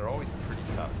 They're always pretty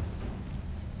tough.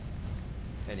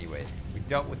 Anyway, we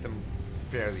dealt with them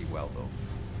fairly well, though.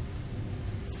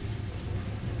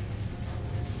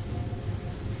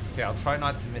 Okay, I'll try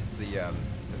not to miss the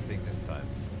thing this time,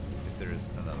 if there is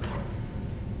another one.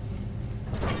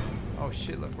 Oh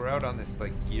shit! Look, we're out on this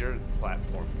like gear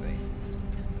platform thing.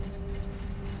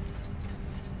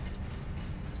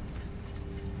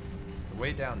 So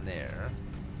way down there.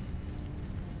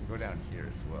 We'll go down here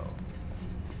as well.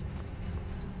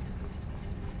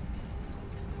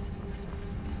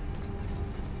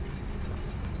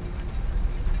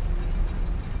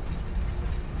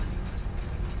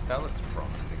 That looks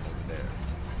promising over there.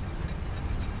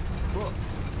 Cool.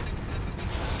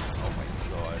 Oh my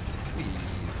god,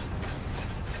 please.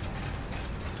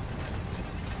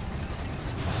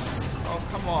 Oh,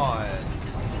 come on.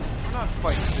 We're not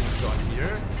fighting things on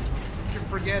here. You can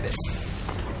forget it.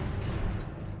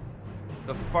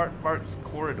 The Fart Bart's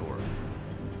corridor.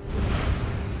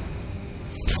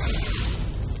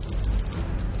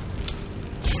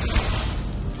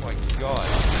 Oh my god.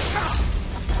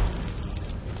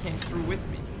 Came through with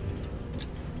me.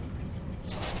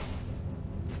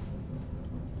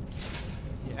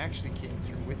 He actually came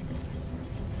through with me.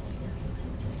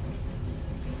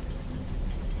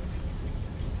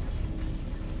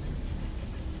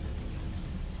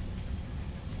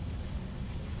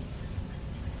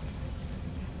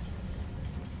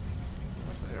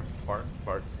 What's there? Fart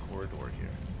Bart's corridor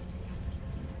here.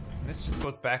 And this just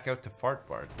goes back out to Fart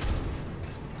Bart's.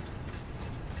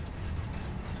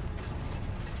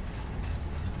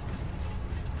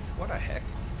 What the heck?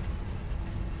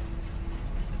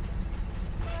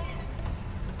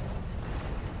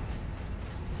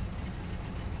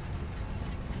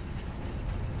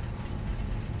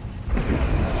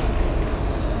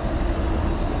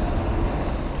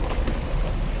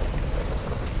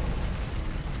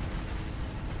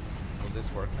 Will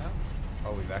this work now?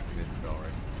 Oh, we've activated it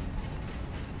already.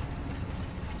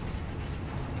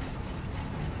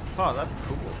 Huh, that's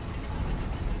cool.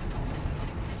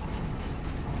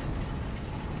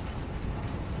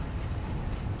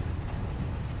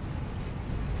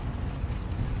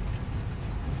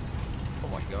 Oh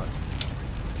my god.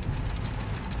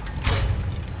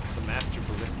 It's the Master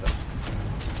Ballista.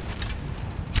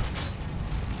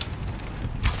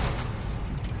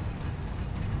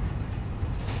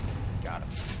 Got him.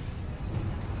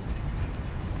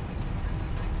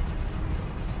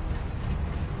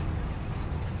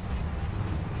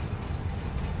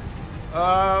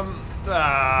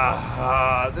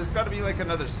 There's got to be like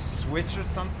another switch or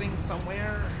something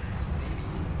somewhere. Maybe.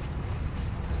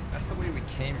 That's the way we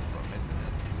came from, isn't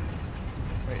it?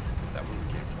 Wait, is that where we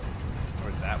came from? Or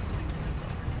is that where we came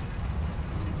from?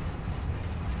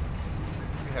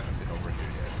 We haven't been over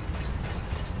here yet.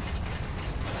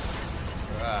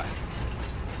 Ah.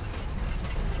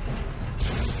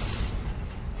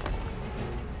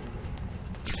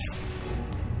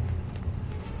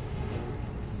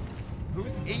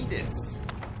 Who's Adis?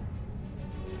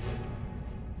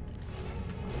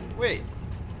 Wait.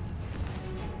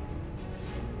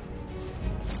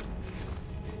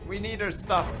 We need our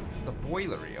stuff. The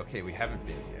boilery. Okay, we haven't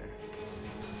been here.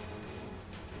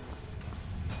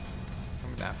 It's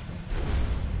coming after me.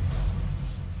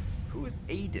 Who is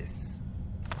Adis?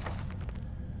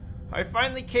 I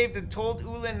finally caved and told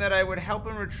Ulin that I would help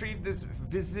him retrieve this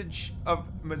visage of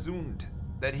Mazund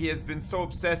that he has been so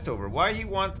obsessed over. Why he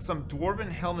wants some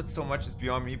dwarven helmet so much is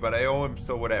beyond me, but I owe him,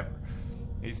 so whatever.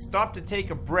 He stopped to take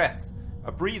a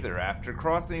breather after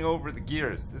crossing over the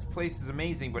gears. This place is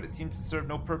amazing, but it seems to serve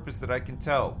no purpose that I can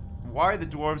tell. Why the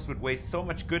dwarves would waste so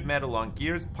much good metal on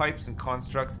gears, pipes, and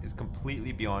constructs is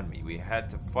completely beyond me. We had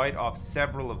to fight off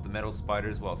several of the metal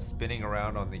spiders while spinning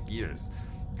around on the gears.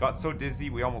 Got so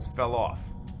dizzy we almost fell off.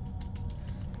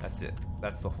 That's it.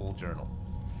 That's the whole journal.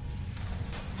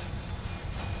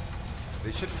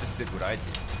 They should have just did what I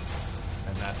did.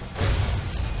 And that's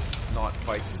not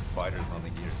fight the spiders on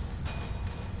the gears.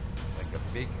 Like a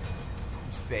big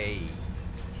crusade.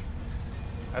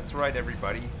 That's right,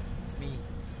 everybody. It's me.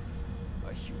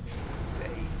 A huge crusade.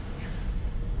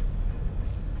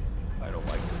 I don't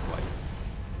like to fight.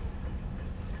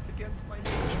 It's against my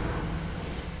nature.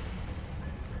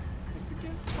 It's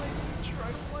against my nature.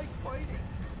 I don't like fighting.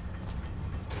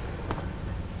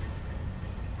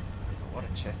 There's a lot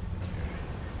of chests in here.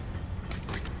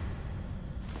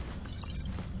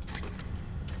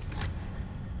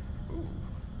 Ooh.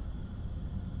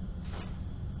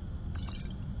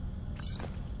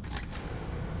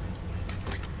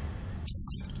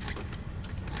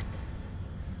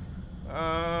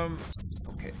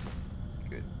 Okay.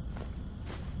 Good.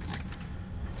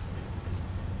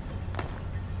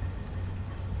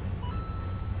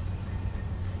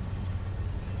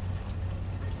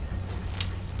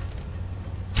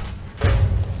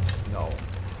 No.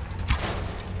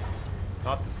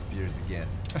 Not the spears again.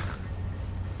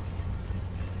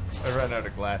 I ran out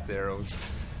of glass arrows.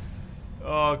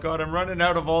 Oh god, I'm running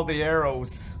out of all the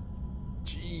arrows.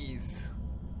 Jeez.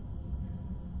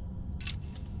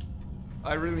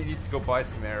 I really need to go buy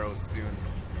some arrows soon.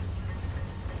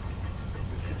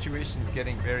 The situation is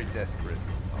getting very desperate.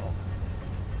 Oh.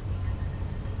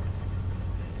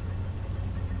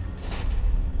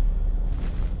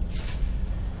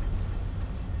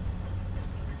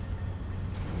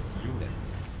 Who's Yulin?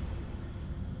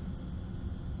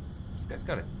 This guy's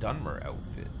got a Dunmer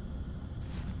outfit.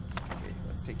 Okay,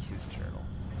 let's take his journal.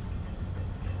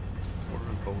 Order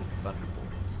of both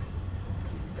thunderbolts.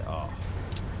 Oh.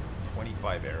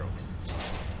 25 arrows.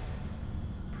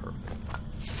 Perfect.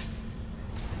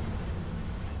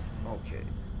 Okay.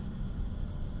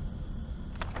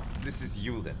 This is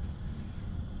Yulin.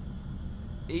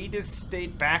 Adis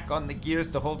stayed back on the gears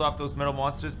to hold off those metal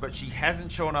monsters, but she hasn't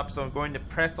shown up, so I'm going to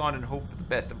press on and hope for the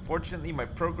best. Unfortunately, my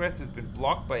progress has been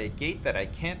blocked by a gate that I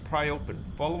can't pry open.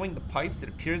 Following the pipes, it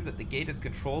appears that the gate is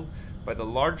controlled by the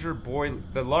large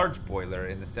boiler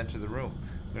in the center of the room.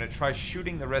 I'm going to try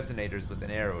shooting the resonators with an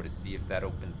arrow to see if that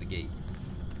opens the gates.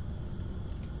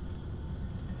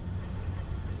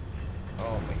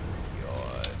 Oh my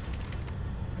god.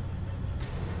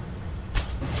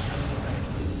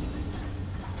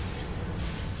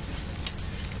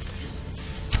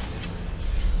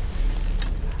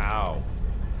 How?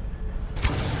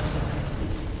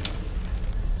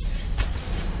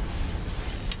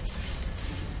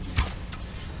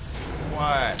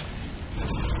 What?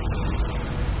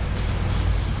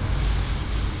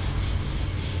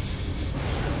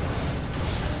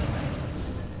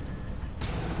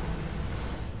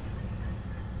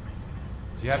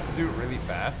 Do you have to do it really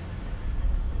fast?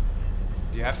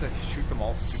 Do you have to shoot them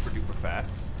all super duper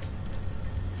fast?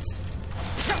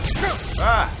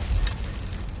 Ah!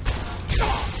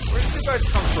 Where did you guys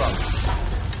come from?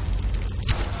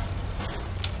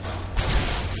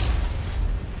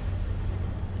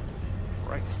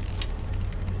 Christ.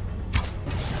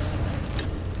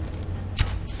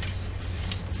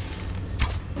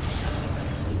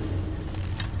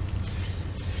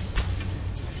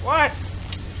 What?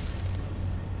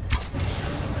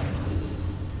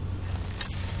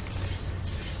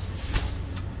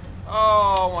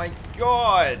 Oh my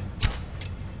god.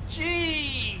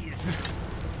 Jeez.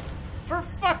 For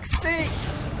fuck's sake.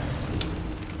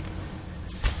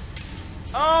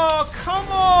 Oh, come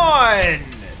on.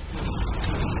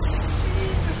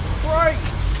 Jesus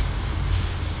Christ.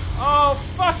 Oh,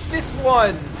 fuck this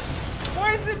one.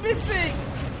 Why is it missing?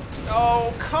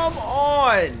 Oh, come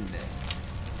on.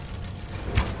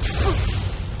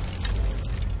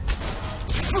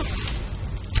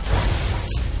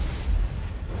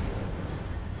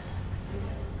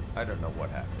 I don't know what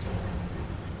happened.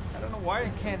 I don't know why I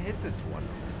can't hit this one.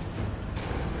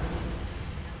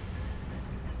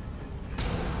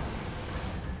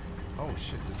 Oh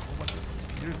shit, there's a whole bunch of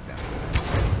spears down there.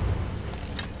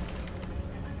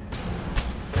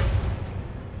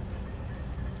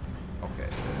 Okay.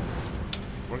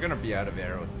 We're gonna be out of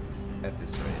arrows at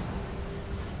this rate.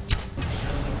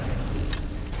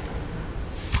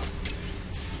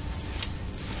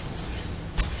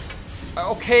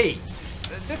 Okay.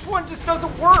 This one just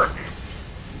doesn't work.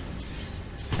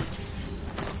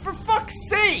 For fuck's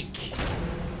sake.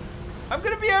 I'm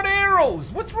gonna be out of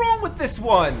arrows. What's wrong with this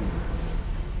one?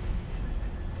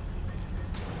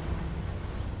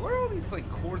 What are all these like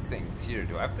core things here?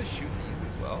 Do I have to shoot these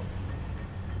as well?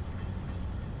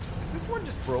 Is this one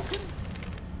just broken?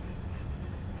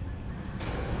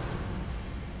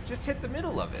 Just hit the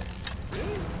middle of it.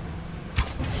 Really?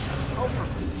 Oh, for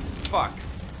fuck's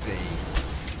sake.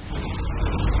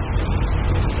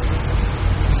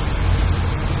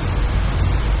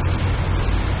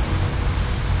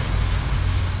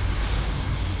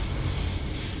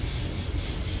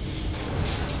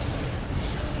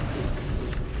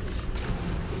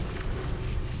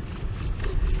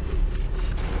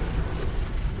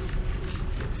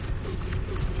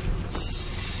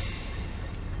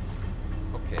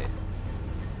 Okay.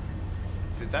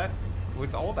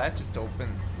 Was all that just open?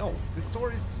 No, this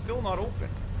door is still not open.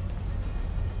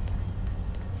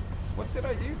 What did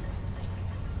I do?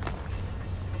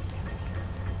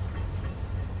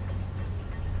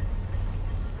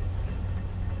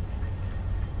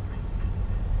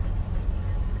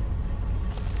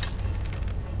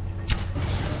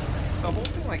 Is the whole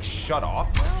thing like shut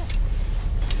off now?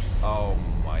 Oh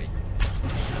my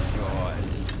god.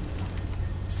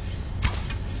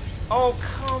 Oh,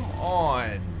 come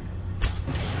on.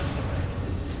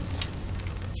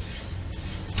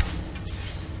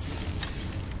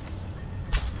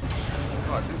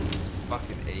 God, this is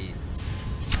fucking AIDS.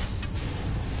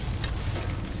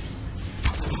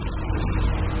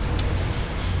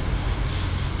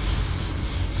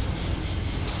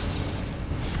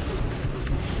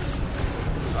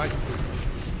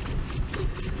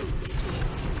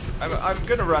 I'm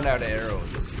gonna run out of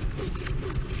arrows.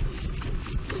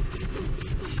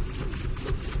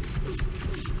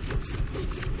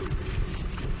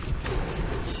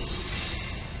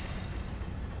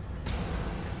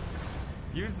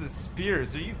 Use the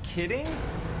spears. Are you kidding?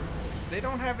 They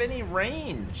don't have any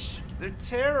range. They're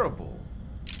terrible.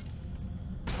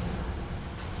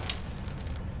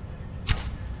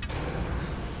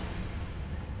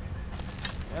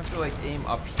 I have to like aim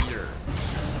up here.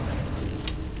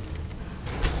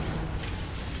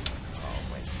 Oh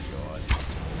my god.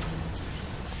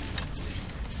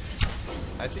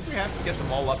 I think we have to get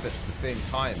them all up at the same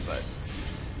time, but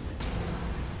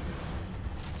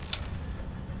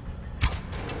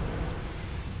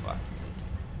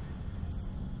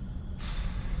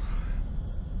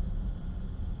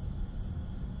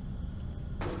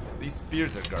these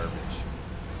spears are garbage.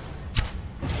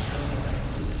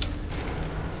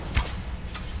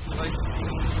 Like,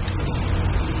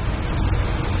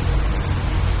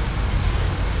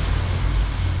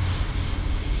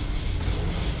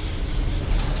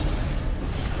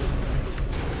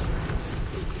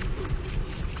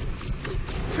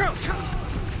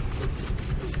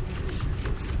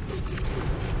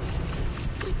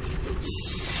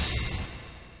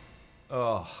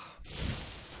 oh.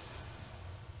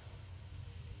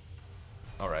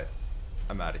 Alright.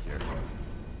 I'm out of here.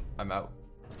 I'm out.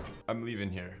 I'm leaving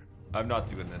here. I'm not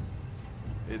doing this.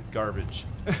 It's garbage.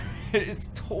 It's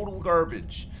total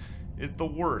garbage. It's the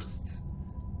worst.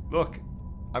 Look,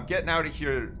 I'm getting out of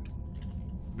here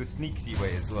the sneaksy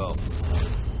way as well.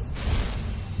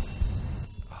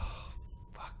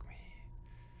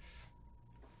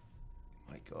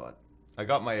 I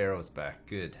got my arrows back.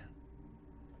 Good.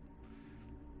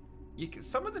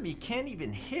 Some of them you can't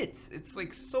even hit. It's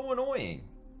like so annoying.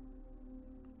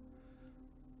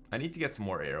 I need to get some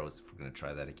more arrows if we're going to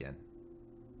try that again.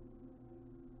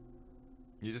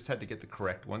 You just had to get the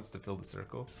correct ones to fill the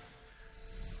circle.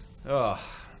 Ugh.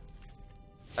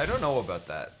 I don't know about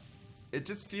that. It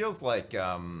just feels like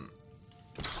I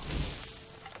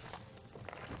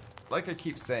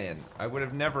keep saying, I would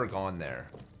have never gone there.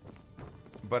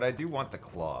 But I do want the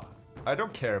claw. I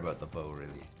don't care about the bow,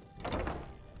 really.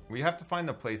 We have to find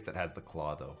the place that has the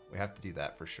claw, though. We have to do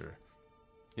that for sure.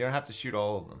 You don't have to shoot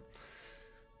all of them.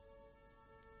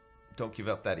 Don't give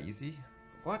up that easy?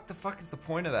 What the fuck is the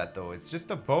point of that, though? It's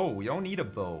just a bow. We don't need a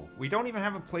bow. We don't even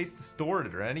have a place to store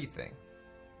it or anything.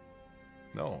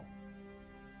 No.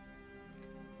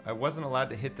 I wasn't allowed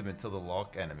to hit them until the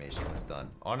lock animation was done.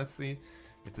 Honestly,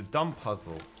 it's a dumb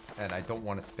puzzle, and I don't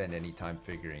want to spend any time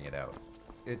figuring it out.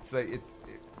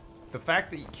 The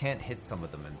fact that you can't hit some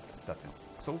of them and stuff is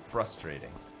so frustrating.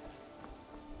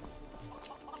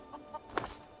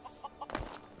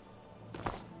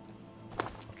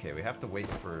 Okay, we have to wait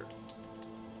for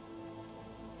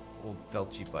old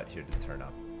Felchy butt here to turn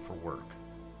up for work.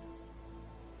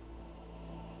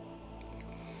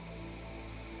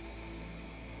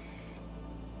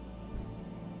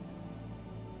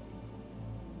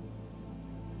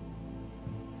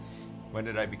 When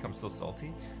did I become so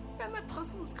salty? Man, that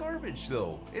puzzle is garbage,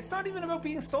 though. It's not even about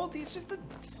being salty. It's just a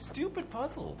stupid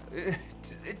puzzle.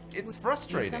 It's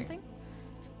frustrating. Need something?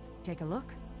 Take a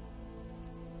look.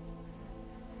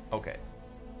 Okay.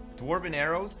 Dwarven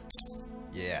arrows?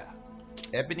 Yeah.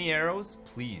 Ebony arrows?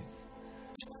 Please.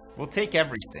 We'll take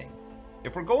everything.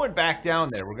 If we're going back down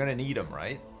there, we're gonna need them,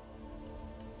 right?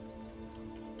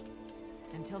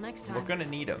 Until next time. We're gonna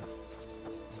need them.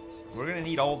 We're gonna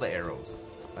need all the arrows.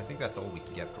 I think that's all we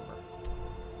can get from her.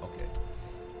 Okay.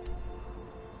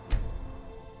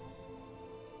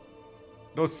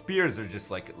 Those spears are just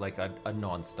like a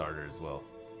non-starter as well.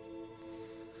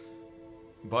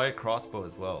 Buy a crossbow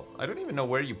as well. I don't even know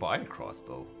where you buy a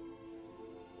crossbow.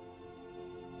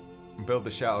 Build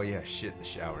the shower. Yeah, shit, the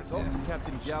showers. Talk Yeah. to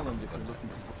Captain Galland if you're looking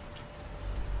to...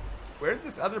 Where's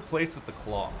this other place with the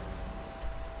claw?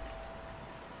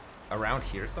 Around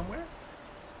here somewhere?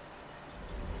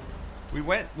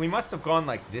 We must have gone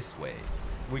like this way.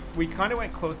 We kind of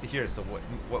went close to here, so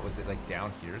what was it, like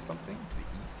down here or something? To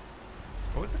the east?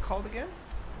 What was it called again?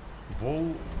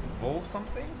 Vol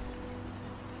something?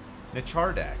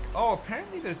 Nechardak. Oh,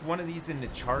 apparently there's one of these in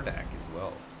Nechardak as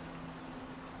well.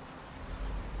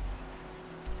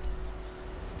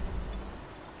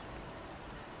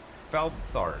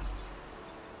 Falbthars.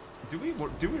 Do we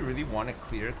really want to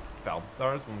clear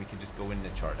Falbthars when we can just go into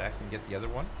Nechardak and get the other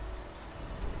one?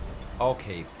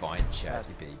 Okay, fine,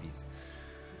 chatty babies.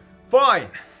 Fine,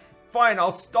 fine.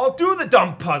 I'll do the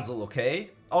dumb puzzle.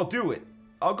 Okay, I'll do it.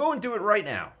 I'll go and do it right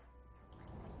now.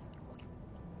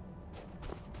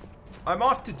 I'm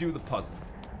off to do the puzzle.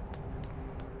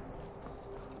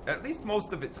 At least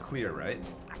most of it's clear, right?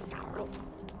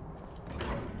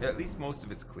 At least most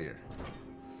of it's clear.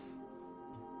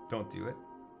 Don't do it.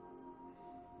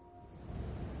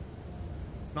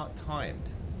 It's not timed.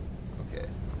 Okay,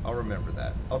 I'll remember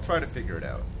that. I'll try to figure it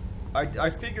out. I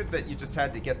figured that you just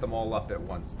had to get them all up at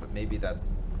once, but maybe that's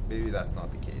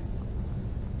not the case.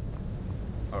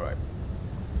 Alright.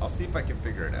 I'll see if I can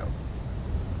figure it out.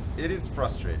 It is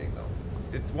frustrating though.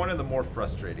 It's one of the more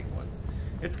frustrating ones.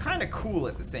 It's kind of cool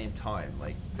at the same time,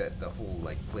 like that the whole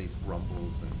like place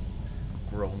rumbles and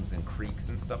groans and creaks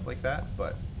and stuff like that,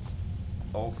 but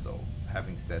also,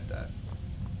 having said that,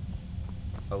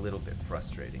 a little bit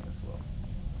frustrating as well.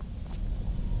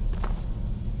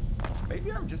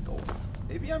 Maybe I'm just old.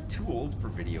 Maybe I'm too old for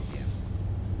video games.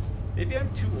 Maybe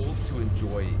I'm too old to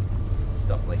enjoy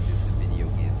stuff like this in video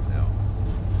games now.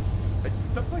 But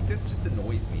stuff like this just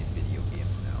annoys me in video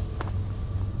games now.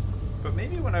 But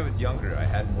maybe when I was younger, I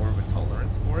had more of a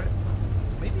tolerance for it.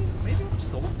 Maybe I'm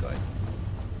just old, guys.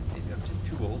 Maybe I'm just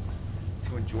too old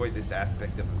to enjoy this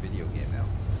aspect of a video game now.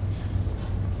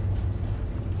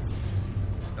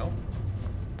 No?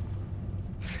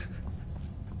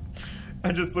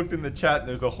 I just looked in the chat and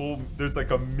there's like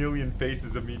a million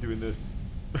faces of me doing this.